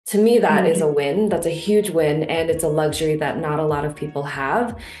to me, that is Mhm. a win. That's a huge win. And it's a luxury that not a lot of people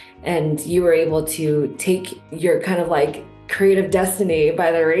have. And you were able to take your kind of like creative destiny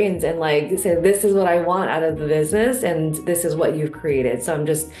by the reins and like say, this is what I want out of the business. And this is what you've created. So I'm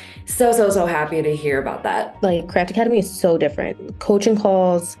just so happy to hear about that. Like Craft Academy is so different. Coaching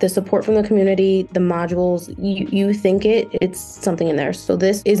calls, the support from the community, the modules, you think it's something in there. So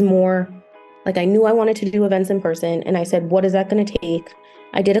this is more like I knew I wanted to do events in person and I said, what is that going to take?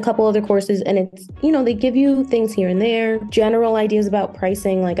 I did a couple other courses and they give you things here and there, general ideas about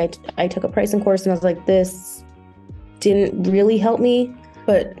pricing. Like I took a pricing course and I was like, this didn't really help me.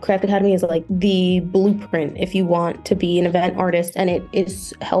 But Craft Academy is like the blueprint if you want to be an event artist, and it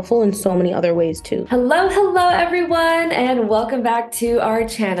is helpful in so many other ways too. Hello, everyone, and welcome back to our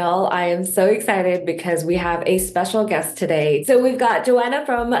channel. I am so excited because we have a special guest today. So we've got Joanna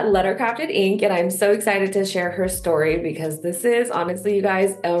from Lettercrafted Inc., and I'm so excited to share her story because this is honestly, you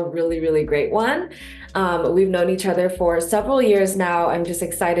guys, a really great one. We've known each other for several years now. I'm just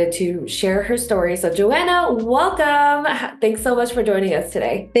excited to share her story. So Joanna, welcome. Thanks so much for joining us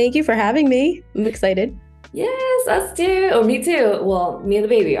today. Thank you for having me. I'm excited. Yes, us too. Oh, me too. Well, me and the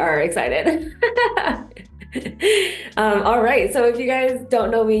baby are excited. All right. So if you guys don't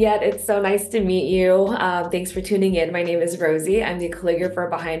know me yet, it's so nice to meet you. Thanks for tuning in. My name is Rosie. I'm the calligrapher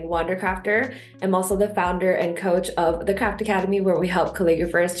behind Wandercrafter. I'm also the founder and coach of the Craft Academy, where we help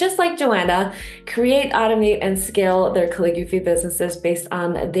calligraphers just like Joanna create, automate, and scale their calligraphy businesses based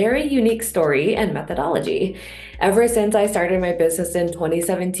on their unique story and methodology. Ever since I started my business in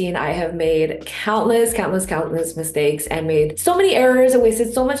 2017, I have made countless mistakes and made so many errors and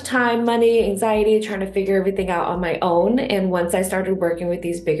wasted so much time, money, anxiety trying to figure everything out on my own. And once I started working with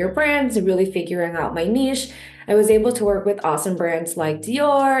these bigger brands and really figuring out my niche, I was able to work with awesome brands like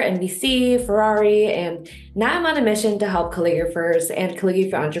Dior, NBC, Ferrari, and now I'm on a mission to help calligraphers and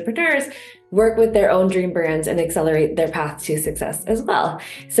calligraphy entrepreneurs work with their own dream brands and accelerate their path to success as well.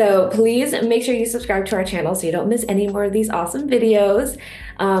 So please make sure you subscribe to our channel so you don't miss any more of these awesome videos.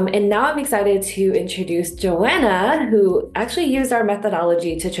 And now I'm excited to introduce Joanna, who actually used our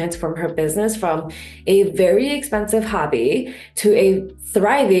methodology to transform her business from a very expensive hobby to a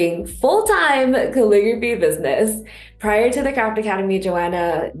thriving full-time calligraphy business. Prior to the Craft Academy,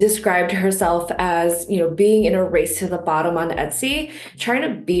 Joanna described herself as, being in a race to the bottom on Etsy, trying to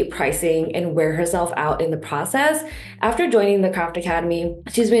beat pricing and wear herself out in the process. After joining the Craft Academy,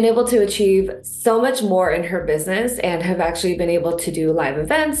 she's been able to achieve so much more in her business and have actually been able to do live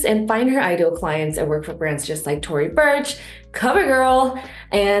events and find her ideal clients and work for brands just like Tory Burch, CoverGirl,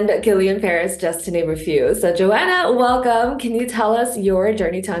 and Gillian Paris, just to name a few. So Joanna, welcome. Can you tell us your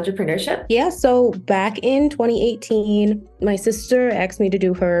journey to entrepreneurship? Yeah, so back in 2018, my sister asked me to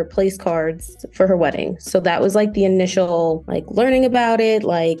do her place cards for her wedding. So that was like the initial like learning about it,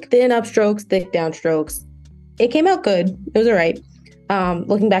 like thin upstrokes, thick downstrokes. It came out good. It was all right.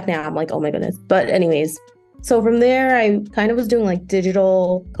 Looking back now, I'm like, oh my goodness. But anyways, so from there, I kind of was doing like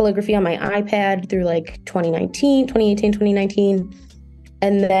digital calligraphy on my iPad through like 2018, 2019.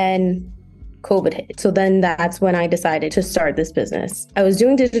 And then COVID hit. So then that's when I decided to start this business. I was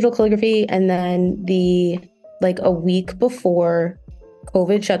doing digital calligraphy, and then a week before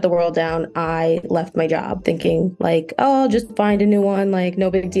COVID shut the world down, I left my job thinking like, oh, I'll just find a new one, like no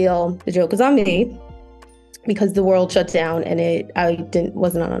big deal. The joke is on me because the world shut down and I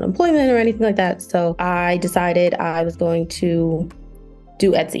wasn't on unemployment or anything like that. So I decided I was going to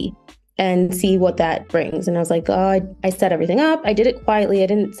do Etsy and see what that brings. And I was like, oh, I set everything up. I did it quietly. I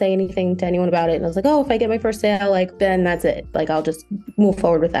didn't say anything to anyone about it. And I was like, oh, if I get my first sale, like, then that's it. Like, I'll just move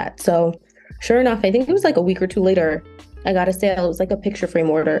forward with that. So sure enough, I think it was like a week or two later, I got a sale. It was like a picture frame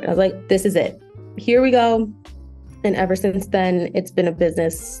order. And I was like, this is it. Here we go. And ever since then, it's been a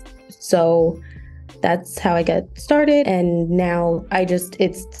business. So that's how I got started. And now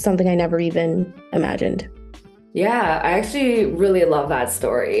it's something I never even imagined. Yeah, I actually really love that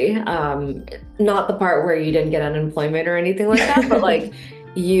story. Not the part where you didn't get unemployment or anything like that, but like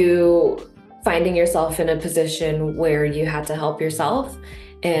you finding yourself in a position where you had to help yourself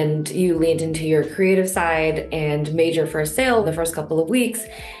and you leaned into your creative side and made your first sale the first couple of weeks.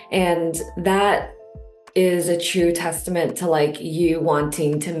 And that is a true testament to like you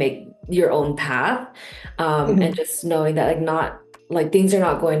wanting to make your own path, and just knowing that things are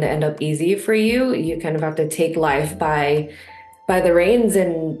not going to end up easy for you. You kind of have to take life by the reins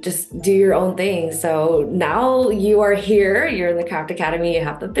and just do your own thing. So now you are here, you're in the Craft Academy, you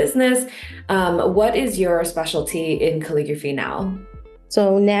have the business. What is your specialty in calligraphy now?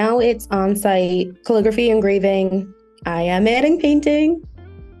 So now it's on-site calligraphy, engraving. I am adding painting.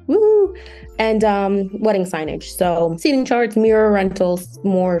 Woo! and wedding signage. So seating charts, mirror rentals,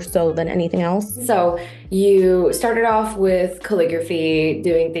 more so than anything else. So you started off with calligraphy,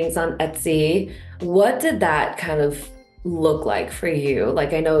 doing things on Etsy. What did that kind of look like for you?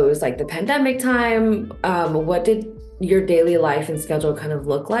 Like, I know it was like the pandemic time. What did your daily life and schedule kind of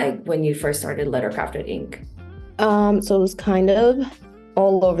look like when you first started Lettercrafted Inc.? So it was kind of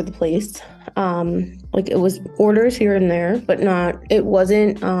all over the place. Like it was orders here and there, but it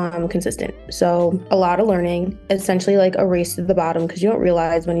wasn't consistent. So a lot of learning, essentially like a race to the bottom, because you don't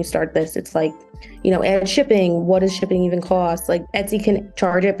realize when you start this, it's like, add shipping. What does shipping even cost? Like Etsy can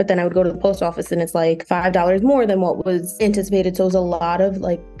charge it, but then I would go to the post office and it's like $5 more than what was anticipated. So it was a lot of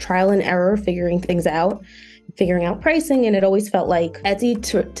like trial and error, figuring things out, figuring out pricing. And it always felt like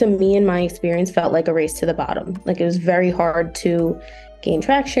Etsy, to me, in my experience, felt like a race to the bottom. Like it was very hard to gain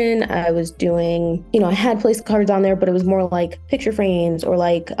traction. I was doing, I had place cards on there, but it was more like picture frames or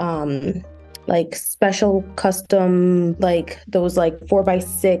like special custom, like those like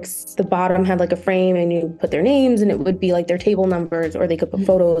 4x6. The bottom had like a frame and you put their names and it would be like their table numbers, or they could put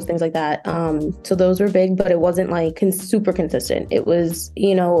photos, things like that. So those were big, but it wasn't like super consistent. It was,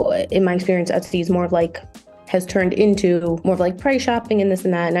 in my experience, Etsy is more of like has turned into more of like price shopping and this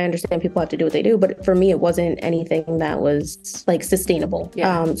and that. And I understand people have to do what they do, but for me, it wasn't anything that was like sustainable.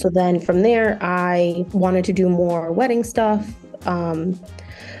 Yeah. So then from there, I wanted to do more wedding stuff. I'm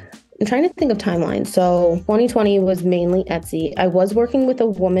trying to think of timelines. So 2020 was mainly Etsy. I was working with a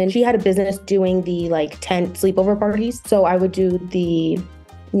woman. She had a business doing the like tent sleepover parties. So I would do the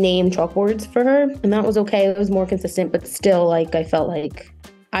name chalkboards for her, and that was okay. It was more consistent, but still, like, I felt like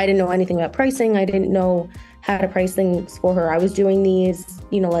I didn't know anything about pricing. I didn't know how to price things for her. I was doing these,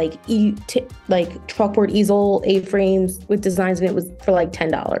 like chalkboard easel A-frames with designs, and it was for like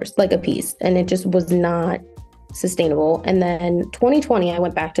 $10 like a piece, and it just was not sustainable. And then 2020, I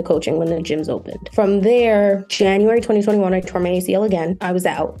went back to coaching when the gyms opened. From there, January 2021, I tore my ACL again. I was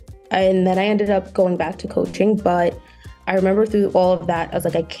out, and then I ended up going back to coaching, but I remember through all of that, I was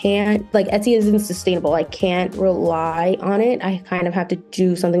like, I can't, like Etsy isn't sustainable. I can't rely on it. I kind of have to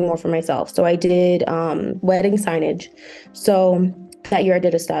do something more for myself. So I did wedding signage. So that year I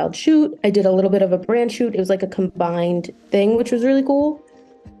did a styled shoot. I did a little bit of a brand shoot. It was like a combined thing, which was really cool.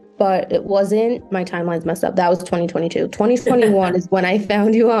 But it wasn't, my timeline's messed up. That was 2022. 2021 is when I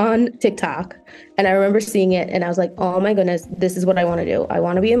found you on TikTok. And I remember seeing it and I was like, oh my goodness, this is what I want to do. I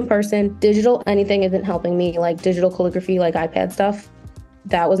want to be in person. Digital, anything isn't helping me, like digital calligraphy, like iPad stuff.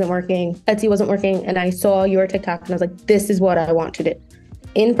 That wasn't working. Etsy wasn't working. And I saw your TikTok and I was like, this is what I want to do.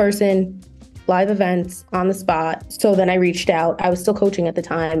 In person, live events, on the spot. So then I reached out. I was still coaching at the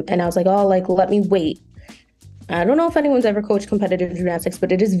time. And I was like, oh, like, let me wait. I don't know if anyone's ever coached competitive gymnastics,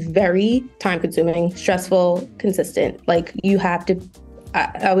 but it is very time consuming, stressful, consistent. Like you have to,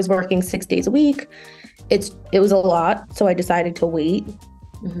 I was working 6 days a week. It was a lot. So I decided to wait.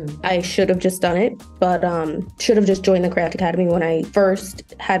 Mm-hmm. I should have just done it, but should have just joined the Craft Academy when I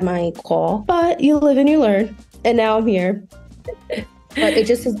first had my call. But you live and you learn. And now I'm here. But it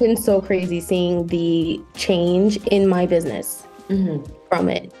just has been so crazy seeing the change in my business. Mm-hmm. From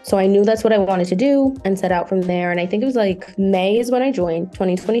it. So I knew that's what I wanted to do and set out from there. And I think it was like May is when I joined,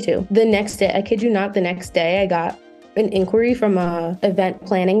 2022. The next day, I kid you not, the next day I got an inquiry from a event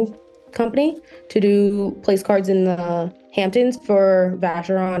planning company to do place cards in the Hamptons for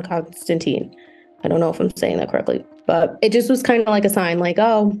Vacheron Constantine. I don't know if I'm saying that correctly, but it just was kind of like a sign, like,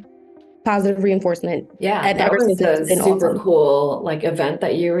 oh, positive reinforcement. Yeah, and that was a super cool like event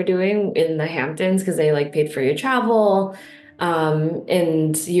that you were doing in the Hamptons because they like paid for your travel.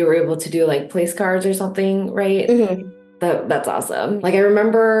 And you were able to do like place cards or something, right? Mm-hmm. That's awesome. Like I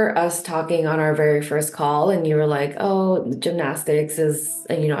remember us talking on our very first call and you were like, oh, gymnastics is,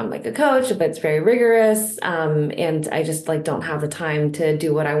 and I'm like a coach, but it's very rigorous. And I just like don't have the time to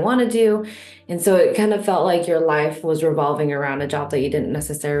do what I want to do. And so it kind of felt like your life was revolving around a job that you didn't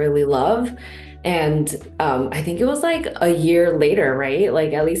necessarily love. And I think it was like a year later, right?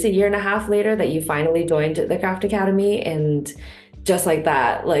 Like at least a year and a half later that you finally joined the Craft Academy. And just like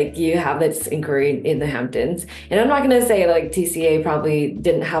that, like you have this inquiry in the Hamptons. And I'm not going to say like TCA probably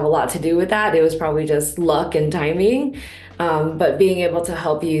didn't have a lot to do with that. It was probably just luck and timing. But being able to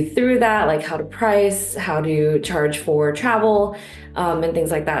help you through that, like how to price, how to charge for travel, and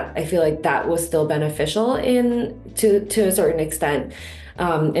things like that, I feel like that was still beneficial to a certain extent.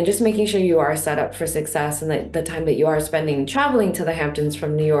 And just making sure you are set up for success and that the time that you are spending traveling to the Hamptons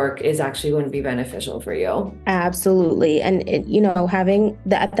from New York is actually going to be beneficial for you. Absolutely. And having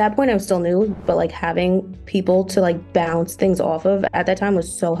that at that point I was still new, but like having people to like bounce things off of at that time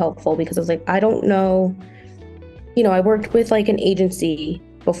was so helpful because I was like, I don't know, I worked with like an agency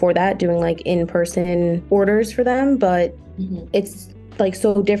before that doing like in-person orders for them, but Mhm. it's like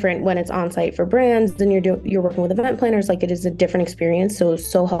so different when it's on site for brands and you're working with event planners. Like it is a different experience. So it's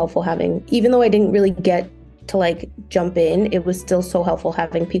so helpful having, even though I didn't really get to like jump in, it was still so helpful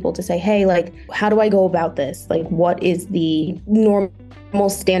having people to say, hey, like, how do I go about this? Like, what is the normal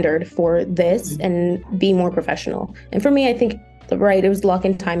standard for this, and be more professional? And for me, I think, right, it was luck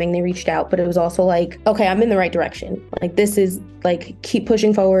and timing. They reached out, but it was also like, okay, I'm in the right direction. Like, this is like, keep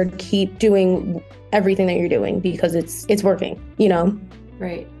pushing forward, keep doing everything that you're doing because it's working, you know?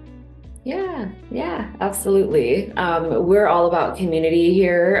 Right. Yeah, yeah, absolutely. We're all about community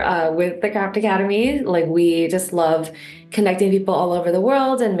here with the Craft Academy. Like, we just love connecting people all over the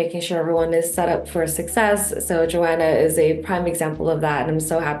world and making sure everyone is set up for success. So Joanna is a prime example of that, and I'm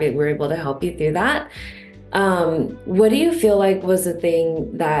so happy we're able to help you through that. What do you feel like was the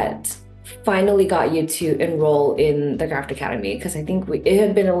thing that finally got you to enroll in the Craft Academy? Because I think it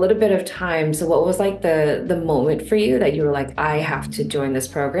had been a little bit of time. So what was like the moment for you that you were like, I have to join this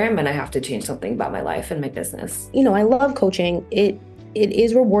program and I have to change something about my life and my business? You know, I love coaching. It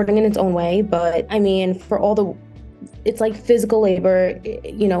is rewarding in its own way, but I mean, for all the it's like physical labor,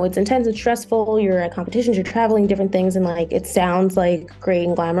 you know, it's intense, it's stressful, you're at competitions, you're traveling, different things, and like it sounds like great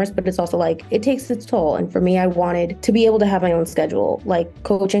and glamorous, but it's also like it takes its toll. And for me, I wanted to be able to have my own schedule. Like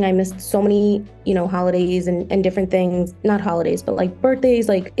coaching, I missed so many, you know, holidays and different things, not holidays, but like birthdays.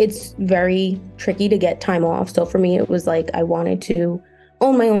 Like it's very tricky to get time off. So for me, it was like I wanted to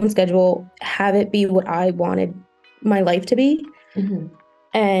own my own schedule, have it be what I wanted my life to be. Mhm.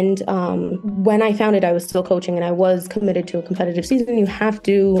 And when I found it, I was still coaching and I was committed to a competitive season. You have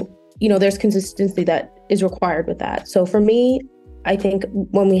to, you know, there's consistency that is required with that. So for me, I think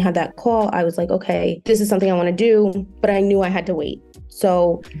when we had that call, I was like, okay, this is something I want to do, but I knew I had to wait.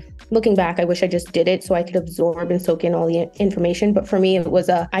 So looking back, I wish I just did it so I could absorb and soak in all the information. But for me, it was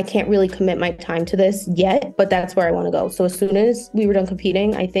I can't really commit my time to this yet, but that's where I want to go. So as soon as we were done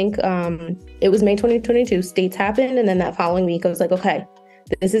competing, I think it was May 2022, states happened. And then that following week, I was like, okay,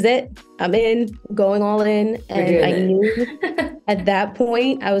 this is it. I'm in, going all in. And I knew at that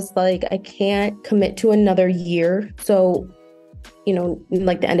point, I was like, I can't commit to another year. So, you know,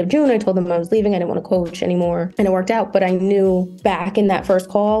 like the end of June, I told them I was leaving. I didn't want to coach anymore. And it worked out. But I knew back in that first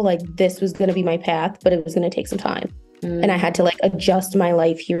call, like this was going to be my path, but it was going to take some time. And I had to like adjust my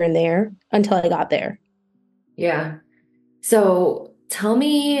life here and there until I got there. Yeah. So tell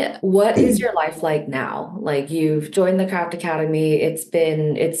me, what is your life like now? Like you've joined the Craft Academy. It's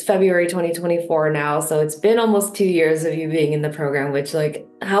February 2024 now. So it's been almost 2 years of you being in the program, which like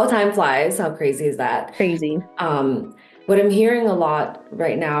how time flies, how crazy is that? Crazy. What I'm hearing a lot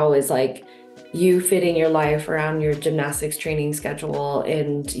right now is like you fitting your life around your gymnastics training schedule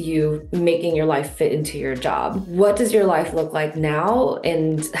and you making your life fit into your job. What does your life look like now?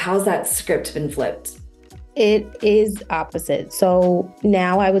 And how's that script been flipped? It is opposite. So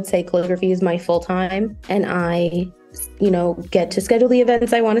now I would say calligraphy is my full time, and I, you know, get to schedule the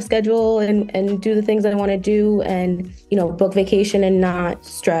events I want to schedule and do the things I want to do and, you know, book vacation and not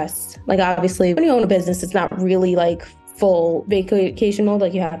stress. Like obviously when you own a business, it's not really like full vacation mode.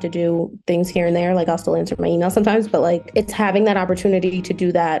 Like you have to do things here and there. Like I'll still answer my email sometimes, but like it's having that opportunity to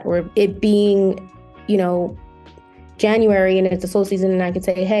do that, or it being, you know, January and it's a slow season and I could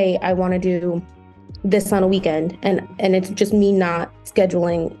say, hey, I want to do this on a weekend, and it's just me not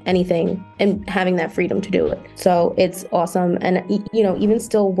scheduling anything and having that freedom to do it. So it's awesome. And you know, even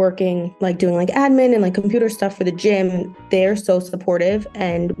still working, like doing like admin and like computer stuff for the gym, they're so supportive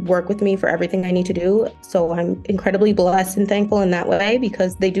and work with me for everything I need to do. So I'm incredibly blessed and thankful in that way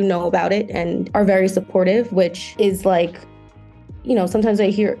because they do know about it and are very supportive, which is like, you know, sometimes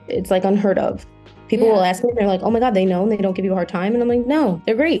I hear it's like unheard of. People will ask me, they're like, oh my God, they know and they don't give you a hard time. And I'm like, no,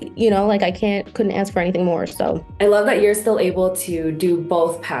 they're great. You know, like I couldn't ask for anything more. So I love that you're still able to do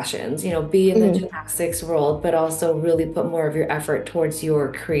both passions, you know, be in the gymnastics world, but also really put more of your effort towards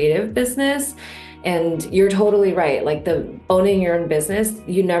your creative business. And you're totally right. Like the owning your own business,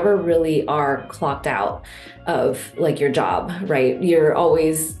 you never really are clocked out of like your job, right? You're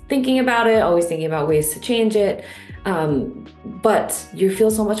always thinking about it, always thinking about ways to change it. But you feel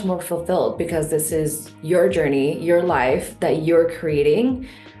so much more fulfilled because this is your journey, your life that you're creating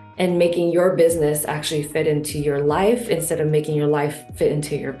and making your business actually fit into your life instead of making your life fit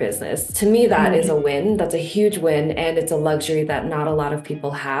into your business. To me, that is a win. That's a huge win. And it's a luxury that not a lot of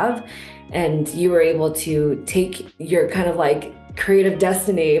people have. And you were able to take your kind of like creative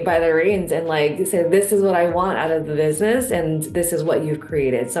destiny by the reins and like say, this is what I want out of the business and this is what you've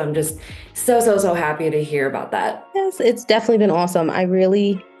created. So I'm just so happy to hear about that. yes, it's definitely been awesome.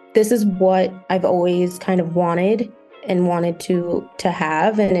 This is what I've always kind of wanted. and wanted to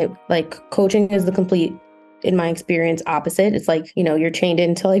have. And it like coaching is the complete, in my experience, opposite. It's like, you're chained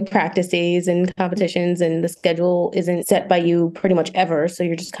into like practice days and competitions, and the schedule isn't set by you pretty much ever. So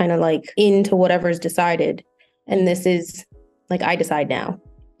you're just kind of like into whatever's decided. And this is like, I decide now.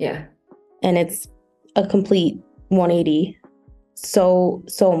 Yeah. And it's a complete 180. So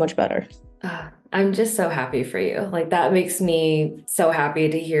much better. I'm just so happy for you. Like that makes me so happy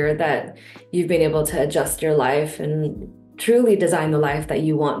to hear that you've been able to adjust your life and truly design the life that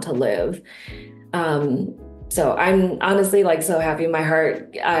you want to live. So I'm honestly like so happy in my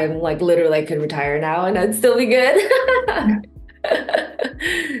heart. I'm like literally I could retire now and I'd still be good.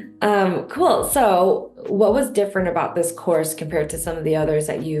 Cool. So what was different about this course compared to some of the others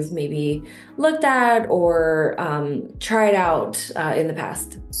that you've maybe looked at or tried out in the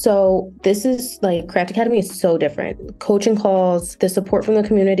past? So this is like Craft Academy is so different. Coaching calls, the support from the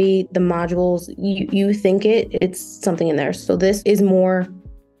community, the modules, you think it's something in there. So this is more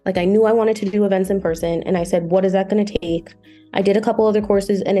like I knew I wanted to do events in person, and I said, what is that going to take? I did a couple other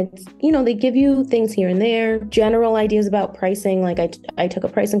courses, and it's, they give you things here and there, general ideas about pricing. Like I took a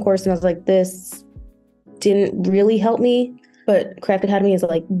pricing course and I was like, this didn't really help me. But Craft Academy is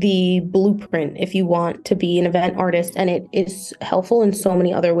like the blueprint if you want to be an event artist, and it is helpful in so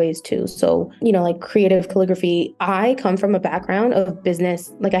many other ways too. So, like creative calligraphy, I come from a background of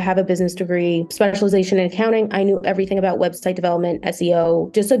business. Like I have a business degree, specialization in accounting. I knew everything about website development,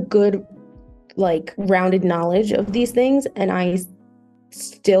 SEO, just a good like rounded knowledge of these things. And I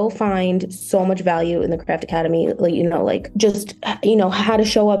still find so much value in the Craft Academy, like just, how to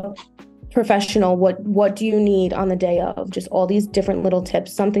show up professional, what do you need on the day of, just all these different little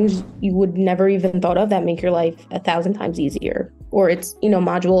tips, some things you would never even thought of that make your life 1,000 times easier. Or it's,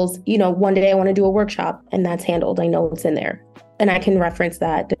 modules, one day I want to do a workshop and that's handled. I know it's in there and I can reference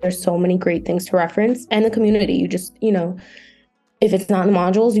that. There's so many great things to reference, and the community, you just, if it's not in the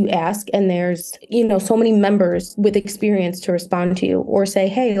modules, you ask, and there's, so many members with experience to respond to you or say,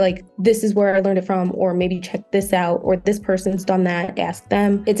 hey, like, this is where I learned it from, or maybe check this out, or this person's done that, ask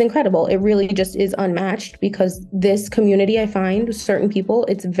them. It's incredible. It really just is unmatched because this community, I find certain people,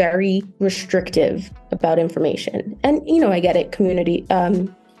 it's very restrictive about information. And, I get it, community,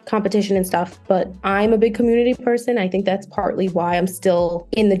 competition and stuff, but I'm a big community person. I think that's partly why I'm still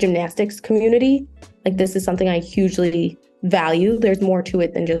in the gymnastics community. Like, this is something I hugely value. There's more to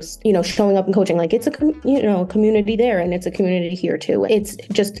it than just, showing up and coaching. Like it's a, community there, and it's a community here too. It's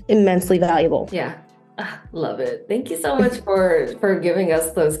just immensely valuable. Yeah. Love it. Thank you so much for giving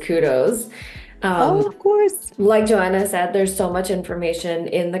us those kudos. Of course. Like Joanna said, there's so much information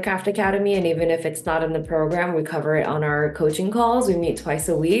in the Craft Academy, and even if it's not in the program, we cover it on our coaching calls. We meet twice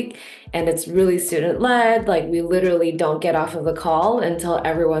a week, and it's really student-led. Like we literally don't get off of the call until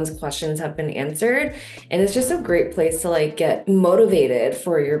everyone's questions have been answered. And it's just a great place to like get motivated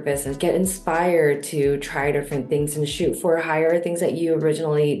for your business, get inspired to try different things and shoot for higher things that you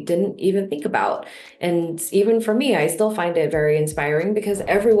originally didn't even think about. And even for me, I still find it very inspiring because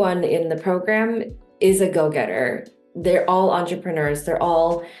everyone in the program is a go-getter. They're all entrepreneurs. They're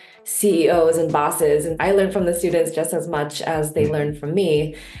all CEOs and bosses. And I learn from the students just as much as they learn from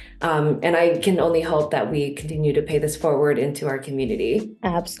me. And I can only hope that we continue to pay this forward into our community.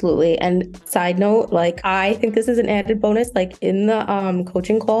 Absolutely. And side note, like, I think this is an added bonus, like in the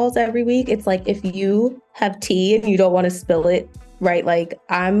coaching calls every week, it's like, if you have tea and you don't want to spill it, right? Like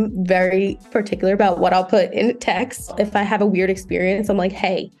I'm very particular about what I'll put in text. If I have a weird experience, I'm like,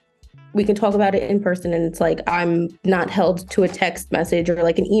 hey, we can talk about it in person. And it's like, I'm not held to a text message or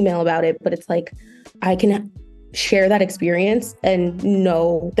like an email about it, but it's like, I can share that experience and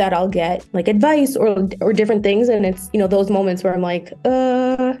know that I'll get like advice or different things. And it's, those moments where I'm like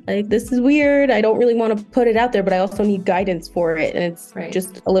this is weird. I don't really want to put it out there, but I also need guidance for it. And it's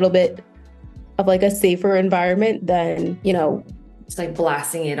just a little bit of like a safer environment than, it's like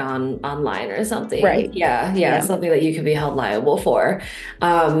blasting it online or something. Right. Yeah. Something that you can be held liable for.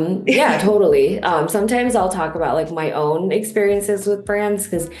 Yeah, totally. Sometimes I'll talk about like my own experiences with brands,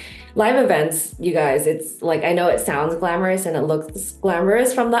 because live events, you guys, it's like, I know it sounds glamorous and it looks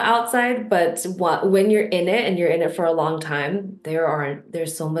glamorous from the outside, but when you're in it and you're in it for a long time,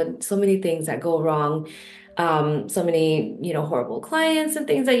 there's so many things that go wrong. So many, horrible clients and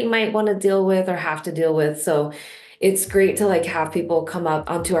things that you might want to deal with or have to deal with. So it's great to like have people come up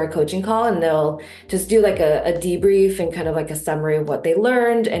onto our coaching call and they'll just do like a debrief and kind of like a summary of what they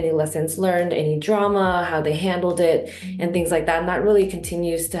learned, any lessons learned, any drama, how they handled it, and things like that. And that really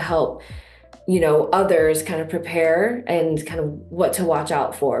continues to help, others kind of prepare and kind of what to watch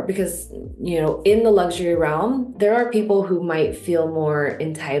out for. Because, in the luxury realm, there are people who might feel more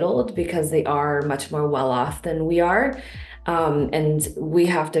entitled because they are much more well off than we are. And we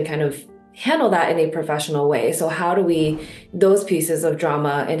have to kind of handle that in a professional way. So how do we, those pieces of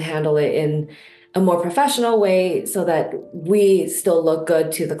drama, and handle it in a more professional way so that we still look good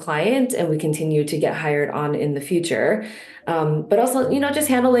to the client and we continue to get hired on in the future. But also, just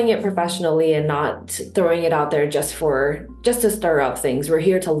handling it professionally and not throwing it out there just to stir up things. We're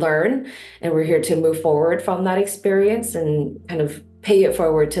here to learn, and we're here to move forward from that experience and kind of pay it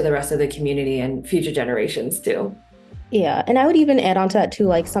forward to the rest of the community and future generations too. Yeah, and I would even add on to that too,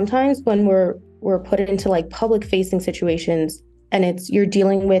 like sometimes when we're put into like public facing situations, and you're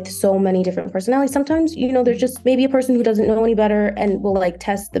dealing with so many different personalities. Sometimes, there's just maybe a person who doesn't know any better and will like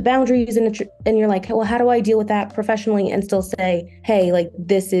test the boundaries, and you're like, well, how do I deal with that professionally and still say, hey, like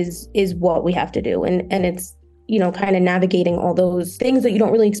this is what we have to do, and it's kind of navigating all those things that you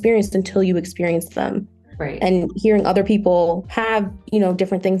don't really experience until you experience them. Right. And hearing other people have,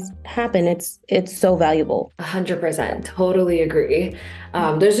 different things happen, it's so valuable. 100%. Totally agree.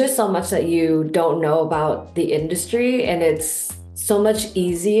 There's just so much that you don't know about the industry, and it's so much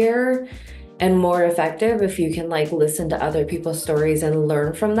easier and more effective if you can like listen to other people's stories and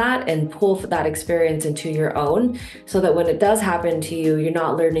learn from that and pull that experience into your own, so that when it does happen to you, you're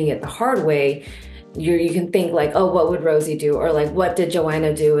not learning it the hard way. You can think like, oh, what would Rosie do? Or like, what did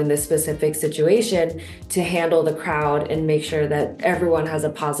Joanna do in this specific situation to handle the crowd and make sure that everyone has a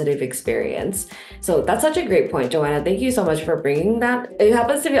positive experience? So that's such a great point, Joanna. Thank you so much for bringing that. It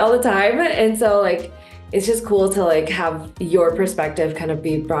happens to me all the time. And so like, it's just cool to like have your perspective kind of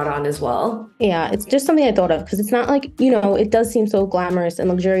be brought on as well. Yeah, it's just something I thought of because it's not like, it does seem so glamorous and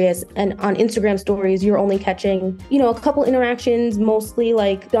luxurious. And on Instagram stories, you're only catching, a couple interactions, mostly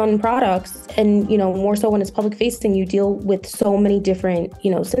like done products. And, more so when it's public facing, you deal with so many different,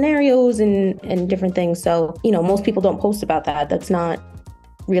 scenarios and different things. So, most people don't post about that. That's not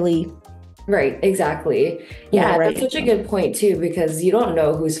really right, exactly. Yeah, right. That's such a good point too, because you don't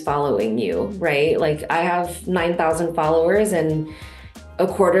know who's following you, right? Like I have 9,000 followers, and a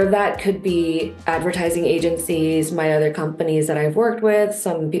quarter of that could be advertising agencies, my other companies that I've worked with,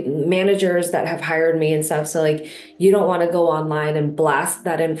 some managers that have hired me and stuff. So like, you don't want to go online and blast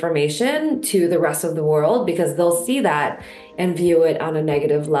that information to the rest of the world, because they'll see that and view it on a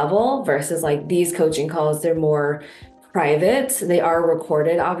negative level, versus like these coaching calls, they're more private. They are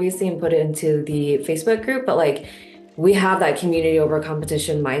recorded, obviously, and put it into the Facebook group, but like we have that community over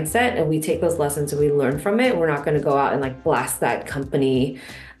competition mindset, and we take those lessons and we learn from it. We're not going to go out and like blast that company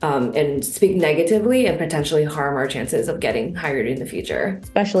and speak negatively and potentially harm our chances of getting hired in the future.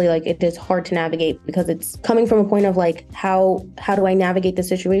 Especially like it is hard to navigate because it's coming from a point of like, how do I navigate the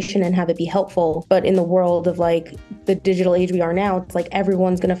situation and have it be helpful? But in the world of like the digital age we are now, it's like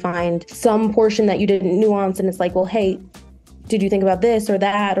everyone's going to find some portion that you didn't nuance. And it's like, well, hey, did you think about this or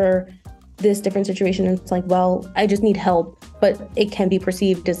that or this different situation? And it's like, well, I just need help. But it can be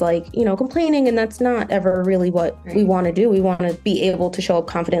perceived as like, complaining. And that's not ever really what we want to do. We want to be able to show up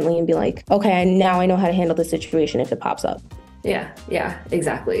confidently and be like, okay, now I know how to handle this situation if it pops up. Yeah,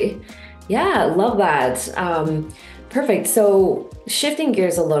 exactly. Yeah, love that. Perfect. So shifting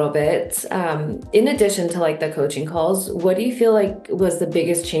gears a little bit, in addition to like the coaching calls, what do you feel like was the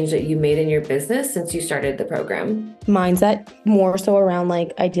biggest change that you made in your business since you started the program? Mindset, more so around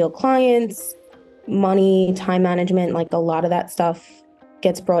like ideal clients, money, time management, like a lot of that stuff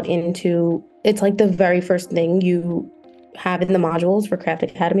gets brought into, it's like the very first thing you have in the modules for Craft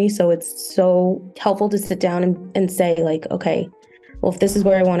Academy. So it's so helpful to sit down and say like, okay, well, if this is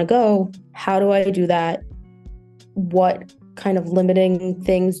where I want to go, how do I do that? What kind of limiting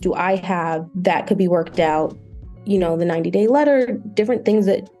things do I have that could be worked out? The 90-day letter, different things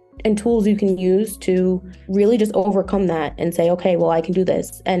and tools you can use to really just overcome that and say, okay, well, I can do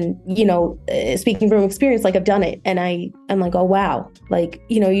this. And, speaking from experience, like I've done it and I'm like, oh, wow. Like,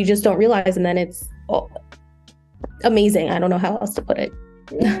 you just don't realize. And then it's amazing. I don't know how else to put it.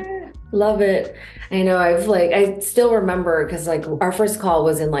 Yeah, love it. I know I still remember, because like our first call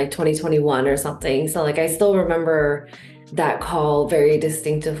was in like 2021 or something. So like, I still remember that call very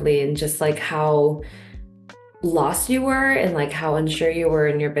distinctively, and just like how lost you were and like how unsure you were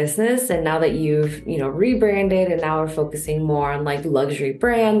in your business. And now that you've, rebranded and now are focusing more on like luxury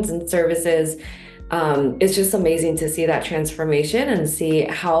brands and services, it's just amazing to see that transformation and see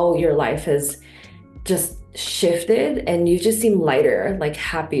how your life has just shifted and you just seem lighter, like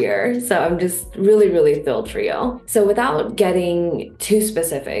happier. So I'm just really, really thrilled for you. So without getting too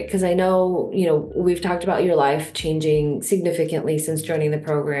specific, because I know, we've talked about your life changing significantly since joining the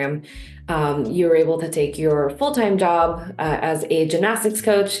program. You were able to take your full-time job as a gymnastics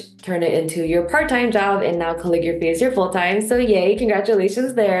coach, turn it into your part-time job, and now calligraphy is your full-time. So yay,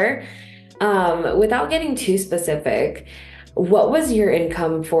 congratulations there. Without getting too specific, what was your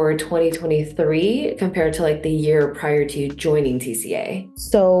income for 2023 compared to like the year prior to joining TCA?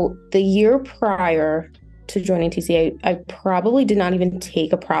 So the year prior to joining TCA, I probably did not even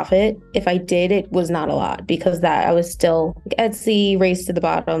take a profit. If I did, it was not a lot because that I was still Etsy, race to the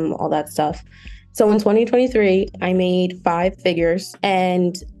bottom, all that stuff. So in 2023, I made 5 figures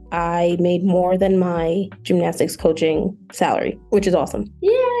and I made more than my gymnastics coaching salary, which is awesome.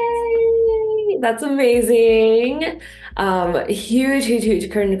 Yay! That's amazing. Huge, huge,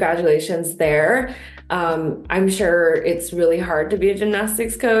 huge congratulations there. I'm sure it's really hard to be a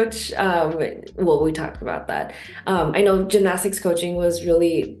gymnastics coach. Well, we talked about that. I know gymnastics coaching was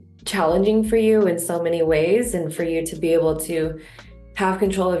really challenging for you in so many ways, and for you to be able to have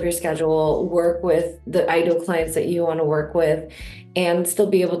control of your schedule, work with the ideal clients that you want to work with, and still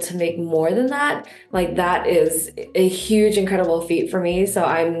be able to make more than that. Like that is a huge, incredible feat for me. So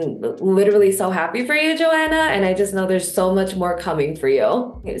I'm literally so happy for you, Joanna. And I just know there's so much more coming for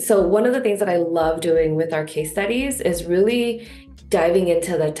you. So one of the things that I love doing with our case studies is really diving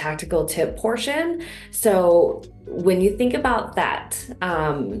into the tactical tip portion. So when you think about that,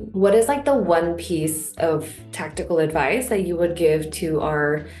 what is like the one piece of tactical advice that you would give to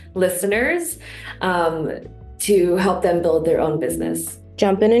our listeners to help them build their own business?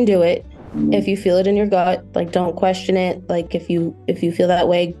 Jump in and do it. If you feel it in your gut, like don't question it. Like if you feel that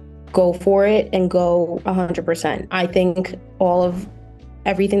way, go for it and go 100%. I think all of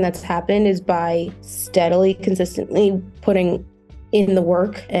everything that's happened is by steadily, consistently putting in the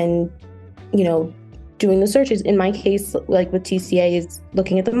work and, doing the searches. In my case, like with TCA, is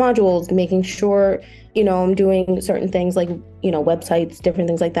looking at the modules, making sure, I'm doing certain things like, websites, different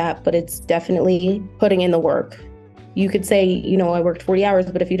things like that, but it's definitely putting in the work. You could say, I worked 40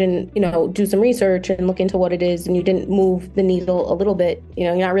 hours, but if you didn't, do some research and look into what it is and you didn't move the needle a little bit,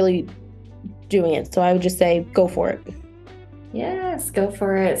 you're not really doing it. So I would just say, go for it. Yes, go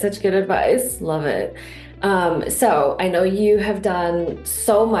for it. Such good advice. Love it. So I know you have done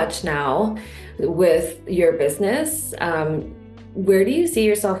so much now with your business. Where do you see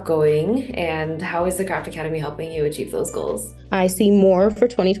yourself going, and how is the Craft Academy helping you achieve those goals? I see more for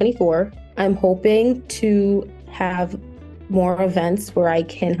 2024. I'm hoping to have more events where I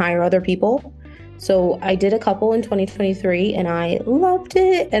can hire other people. So I did a couple in 2023 and I loved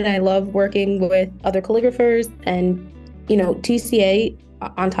it. And I love working with other calligraphers, and, TCA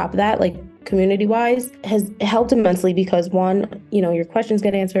on top of that, like community-wise, has helped immensely because one, your questions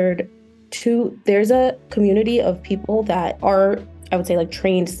get answered. Two, there's a community of people that are, I would say, like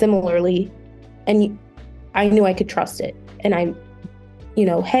trained similarly, and I knew I could trust it. And I'm,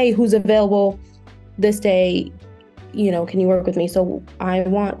 hey, who's available this day? Can you work with me? So I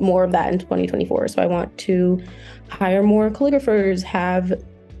want more of that in 2024. So I want to hire more calligraphers, have,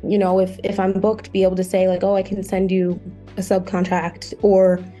 if I'm booked, be able to say like, oh, I can send you a subcontract,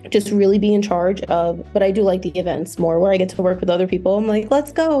 or just really be in charge of. But I do like the events more where I get to work with other people. I'm like,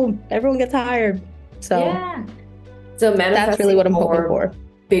 let's go. Everyone gets hired. So yeah. So that's really what I'm hoping for.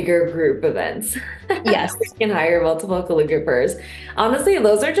 Bigger group events. Yes. We can hire multiple calligraphers. Honestly,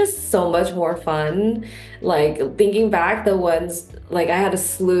 those are just so much more fun. Like thinking back, the ones, like I had a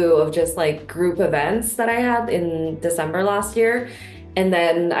slew of just like group events that I had in December last year. And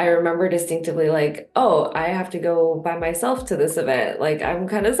then I remember distinctively like, oh, I have to go by myself to this event. Like I'm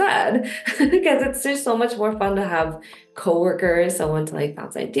kind of sad because it's just so much more fun to have coworkers, someone to like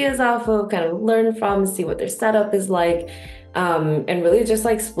bounce ideas off of, kind of learn from, see what their setup is like. And really just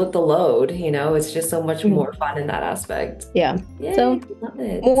like split the load, it's just so much more fun in that aspect. Yeah. Yay, so love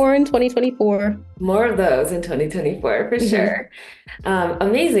it. More in 2024. More of those in 2024 for sure.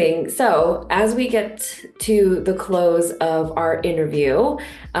 Amazing. So as we get to the close of our interview,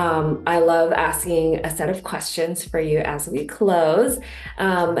 I love asking a set of questions for you as we close.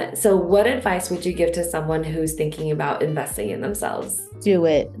 So what advice would you give to someone who's thinking about investing in themselves? Do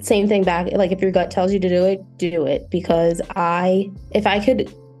it. Same thing back. Like if your gut tells you to do it. Because if I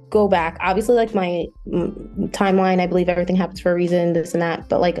could go back, obviously like my timeline, I believe everything happens for a reason, this and that.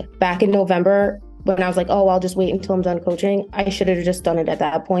 But like back in November, when I was like, oh, I'll just wait until I'm done coaching, I should have just done it at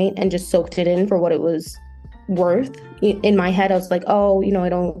that point and just soaked it in for what it was worth. In my head, I was like, oh, I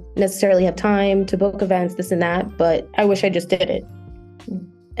don't necessarily have time to book events, this and that, but I wish I just did it.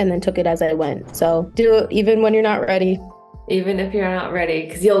 and then took it as I went. So do it even when you're not ready. Even if you're not ready,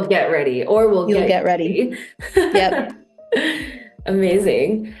 because you'll get ready, or we'll You'll get get ready. Yep.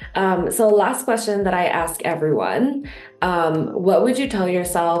 Amazing. So last question that I ask everyone, what would you tell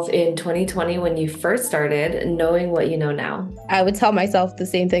yourself in 2020 when you first started, knowing what you know now? I would tell myself the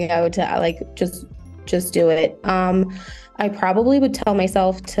same thing I would tell, like, just do it. I probably would tell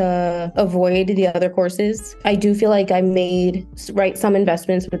myself to avoid the other courses. I do feel like I made some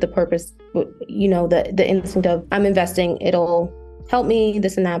investments with the purpose, the instinct of I'm investing, it'll help me,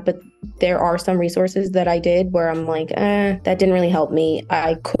 this and that. But there are some resources that I did where I'm like, that didn't really help me.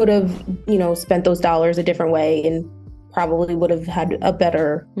 I could have, spent those dollars a different way and probably would have had a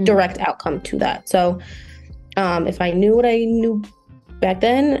better direct outcome to that. So if I knew what I knew back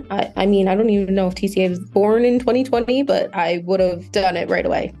then, I mean, I don't even know if TCA was born in 2020, but I would have done it right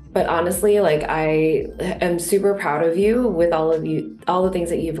away. But honestly, like, I am super proud of you with all the things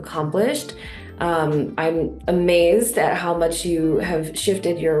that you've accomplished. I'm amazed at how much you have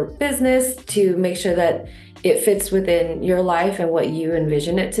shifted your business to make sure that it fits within your life and what you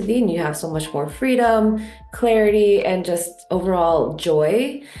envision it to be. And you have so much more freedom, clarity, and just overall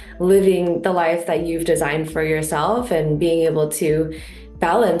joy living the life that you've designed for yourself and being able to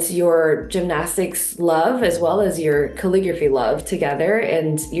balance your gymnastics love as well as your calligraphy love together.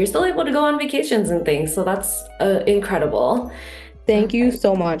 And you're still able to go on vacations and things. So that's incredible. Thank you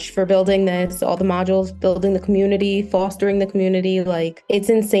so much for building this, all the modules, building the community, fostering the community. Like, it's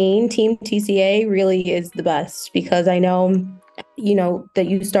insane. Team TCA really is the best because I know, that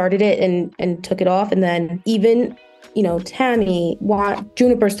you started it and took it off. And then even, Tammy,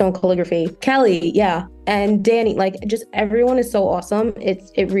 Juniper Stone Calligraphy, Kelly, yeah, and Danny, like, just everyone is so awesome.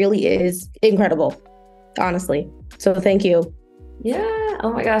 It really is incredible, honestly. So thank you. Yeah.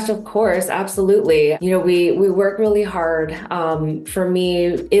 Oh my gosh. Of course. Absolutely. We work really hard. For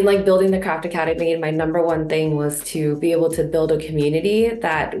me, in like building the Craft Academy, and my number one thing was to be able to build a community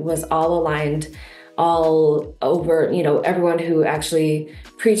that was all aligned, all over, everyone who actually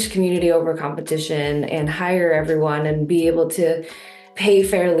preached community over competition and hire everyone and be able to pay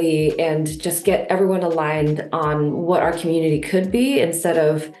fairly and just get everyone aligned on what our community could be instead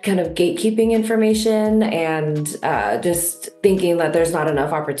of kind of gatekeeping information and just thinking that there's not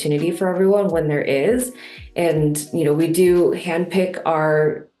enough opportunity for everyone when there is. And, we do handpick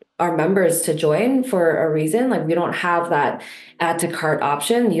our members to join for a reason. Like, we don't have that add to cart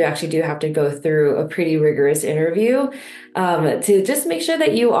option. You actually do have to go through a pretty rigorous interview to just make sure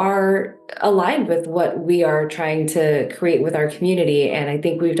that you are aligned with what we are trying to create with our community. And I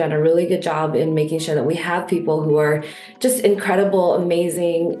think we've done a really good job in making sure that we have people who are just incredible,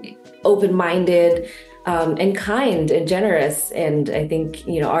 amazing, open-minded, and kind and generous. And I think,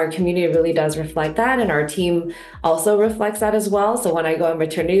 our community really does reflect that. And our team also reflects that as well. So when I go on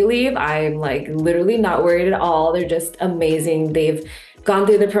maternity leave, I'm like literally not worried at all. They're just amazing. They've gone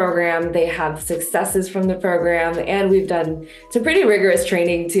through the program. They have successes from the program. And we've done some pretty rigorous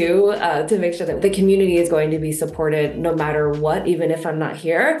training too, to make sure that the community is going to be supported no matter what, even if I'm not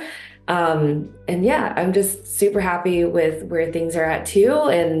here. And yeah, I'm just super happy with where things are at too.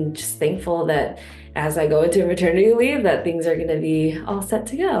 And just thankful that as I go into maternity leave, that things are going to be all set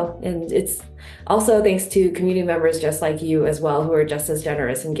to go. And it's also thanks to community members just like you as well, who are just as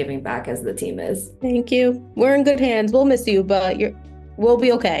generous and giving back as the team is. Thank you. We're in good hands. We'll miss you, but we'll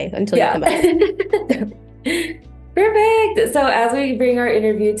be okay until you come back. Perfect. So as we bring our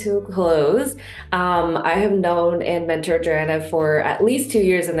interview to a close, I have known and mentored Joanna for at least 2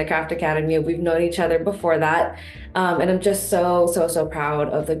 years in the Craft Academy. We've known each other before that. And I'm just so proud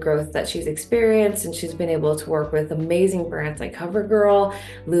of the growth that she's experienced. And she's been able to work with amazing brands like CoverGirl,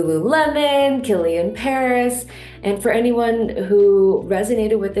 Lululemon, Kilian Paris. And for anyone who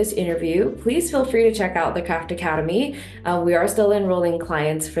resonated with this interview, please feel free to check out the Craft Academy. We are still enrolling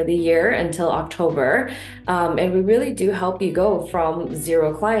clients for the year until October. And we really do help you go from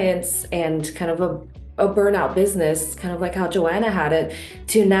 0 clients and kind of a burnout business, kind of like how Joanna had it,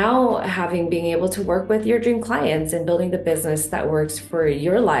 to now being able to work with your dream clients and building the business that works for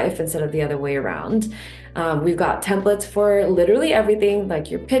your life instead of the other way around. We've got templates for literally everything, like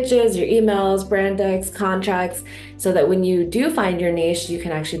your pitches, your emails, brand decks, contracts, so that when you do find your niche, you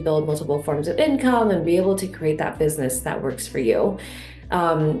can actually build multiple forms of income and be able to create that business that works for you.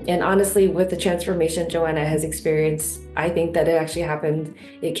 And honestly, with the transformation Joanna has experienced, I think that it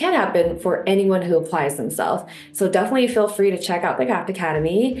can happen for anyone who applies themselves. So definitely feel free to check out the Craft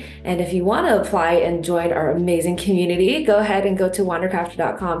Academy. And if you want to apply and join our amazing community, go ahead and go to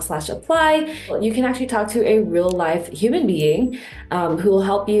wandercrafter.com/apply. You can actually talk to a real life human being who will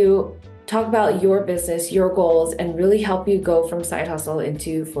help you talk about your business, your goals, and really help you go from side hustle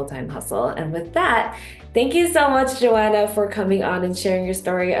into full-time hustle. And with that, thank you so much, Joanna, for coming on and sharing your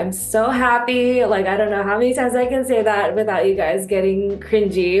story. I'm so happy. Like, I don't know how many times I can say that without you guys getting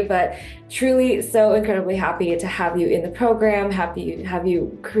cringy, but truly so incredibly happy to have you in the program, happy to have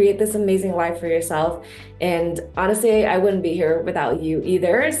you create this amazing life for yourself. And honestly, I wouldn't be here without you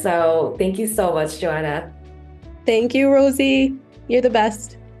either. So thank you so much, Joanna. Thank you, Rosie. You're the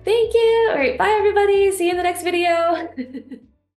best. Thank you. All right, bye everybody. See you in the next video.